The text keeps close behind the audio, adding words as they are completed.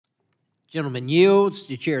Gentleman yields.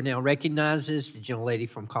 The chair now recognizes the gentlelady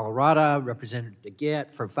from Colorado, Representative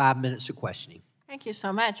DeGette, for 5 minutes of questioning. Thank you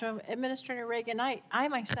so much. Administrator Regan, I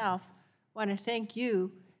myself want to thank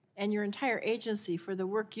you and your entire agency for the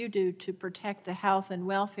work you do to protect the health and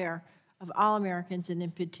welfare of all Americans, and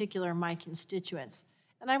in particular my constituents.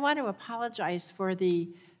 And I want to apologize for the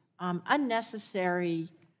unnecessary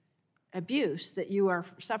abuse that you are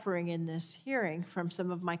suffering in this hearing from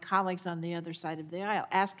some of my colleagues on the other side of the aisle,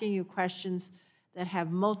 asking you questions that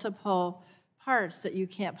have multiple parts that you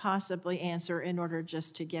can't possibly answer in order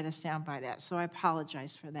just to get a soundbite at. So I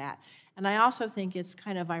apologize for that. And I also think it's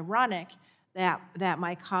kind of ironic that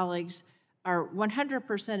my colleagues are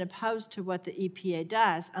 100% opposed to what the EPA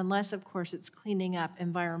does, unless, of course, it's cleaning up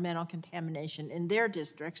environmental contamination in their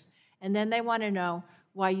districts. And then they want to know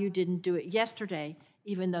why you didn't do it yesterday,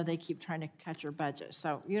 even though they keep trying to cut your budget.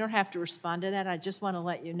 So you don't have to respond to that. I just want to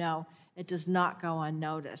let you know it does not go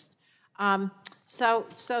unnoticed. Mr.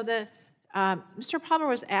 Palmer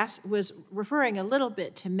was referring a little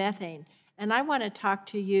bit to methane, and I want to talk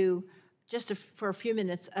to you just for a few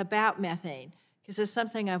minutes about methane, because it's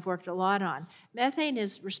something I've worked a lot on. Methane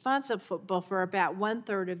is responsible for about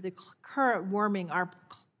 1/3 of the current warming our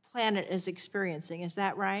planet is experiencing. Is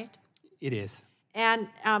that right? It is. And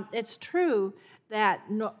it's true that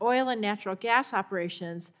oil and natural gas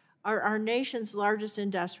operations are our nation's largest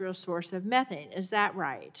industrial source of methane. Is that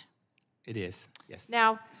right? It is, yes.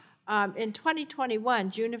 Now, in 2021,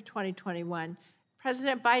 June of 2021,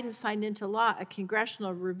 President Biden signed into law a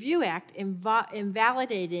Congressional Review Act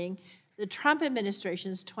invalidating the Trump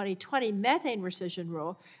administration's 2020 methane rescission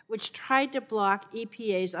rule, which tried to block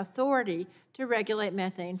EPA's authority to regulate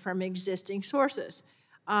methane from existing sources.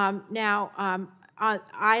 I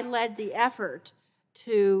led the effort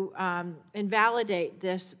to invalidate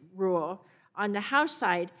this rule on the House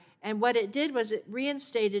side, and what it did was it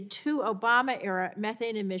reinstated 2 Obama-era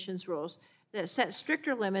methane emissions rules that set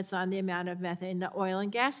stricter limits on the amount of methane the oil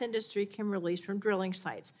and gas industry can release from drilling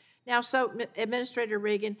sites. Now, so Administrator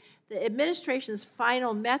Regan, the administration's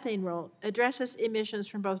final methane rule addresses emissions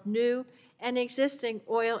from both new and existing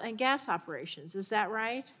oil and gas operations. Is that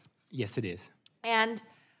right? Yes, it is. And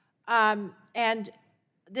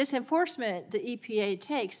this enforcement the EPA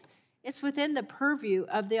takes, it's within the purview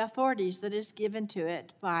of the authorities that is given to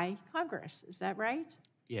it by Congress. Is that right?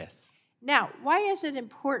 Yes. Now, why is it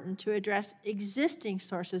important to address existing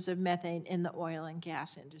sources of methane in the oil and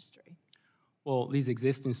gas industry? Well, these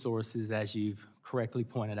existing sources, as you've correctly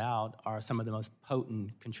pointed out, are some of the most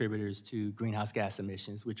potent contributors to greenhouse gas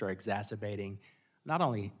emissions, which are exacerbating not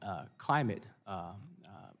only climate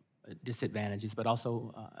disadvantages, but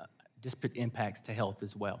also disparate impacts to health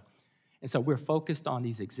as well. And so we're focused on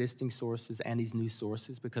these existing sources and these new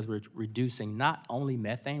sources because we're reducing not only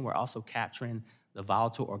methane, we're also capturing the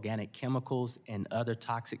volatile organic chemicals and other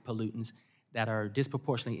toxic pollutants that are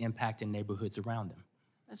disproportionately impacting neighborhoods around them.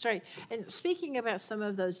 That's right. And speaking about some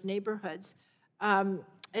of those neighborhoods,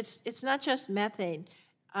 it's not just methane.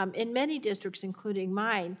 In many districts, including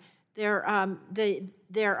mine, there are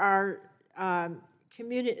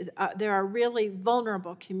really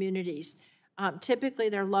vulnerable communities. Typically,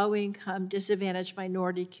 they're low-income, disadvantaged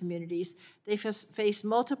minority communities. They face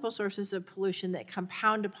multiple sources of pollution that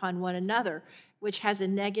compound upon one another, which has a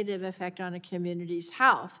negative effect on a community's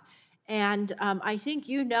health. And I think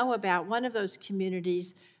you know about one of those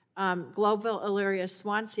communities, Globeville, Elyria,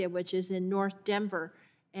 Swansea, which is in North Denver.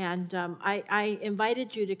 And I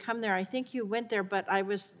invited you to come there. I think you went there, but I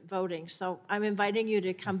was voting. So I'm inviting you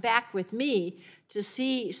to come back with me to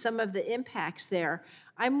see some of the impacts there.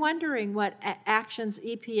 I'm wondering what actions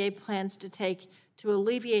EPA plans to take to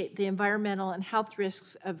alleviate the environmental and health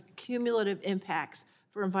risks of cumulative impacts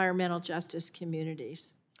for environmental justice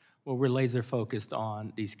communities. Well, we're laser focused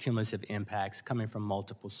on these cumulative impacts coming from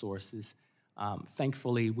multiple sources.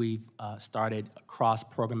 Thankfully, we've started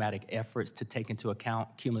cross-programmatic efforts to take into account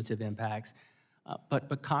cumulative impacts.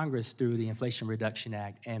 But Congress, through the Inflation Reduction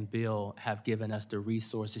Act and bill, have given us the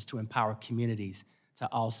resources to empower communities to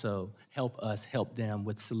also help us help them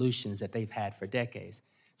with solutions that they've had for decades.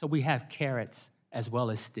 So we have carrots as well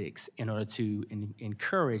as sticks in order to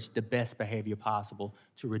encourage the best behavior possible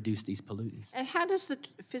to reduce these pollutants. And how does the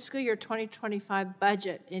fiscal year 2025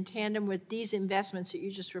 budget, in tandem with these investments that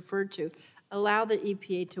you just referred to, allow the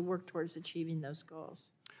EPA to work towards achieving those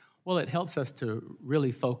goals? Well, it helps us to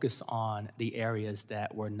really focus on the areas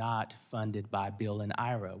that were not funded by Bill and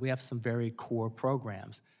IRA. We have some very core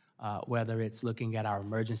programs, whether it's looking at our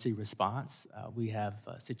emergency response. We have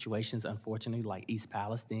situations, unfortunately, like East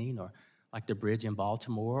Palestine or like the bridge in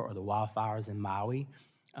Baltimore or the wildfires in Maui.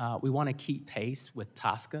 We want to keep pace with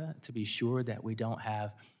TSCA to be sure that we don't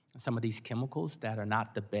have some of these chemicals that are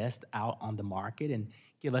not the best out on the market and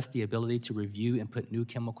give us the ability to review and put new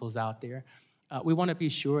chemicals out there. We want to be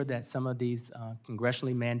sure that some of these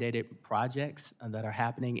congressionally mandated projects that are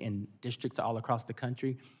happening in districts all across the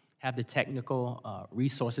country have the technical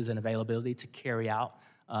resources and availability to carry out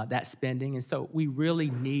that spending. And so we really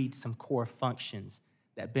need some core functions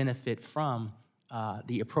that benefit from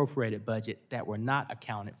the appropriated budget that were not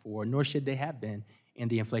accounted for, nor should they have been in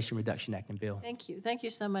the Inflation Reduction Act and bill. Thank you. Thank you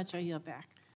so much. I yield back.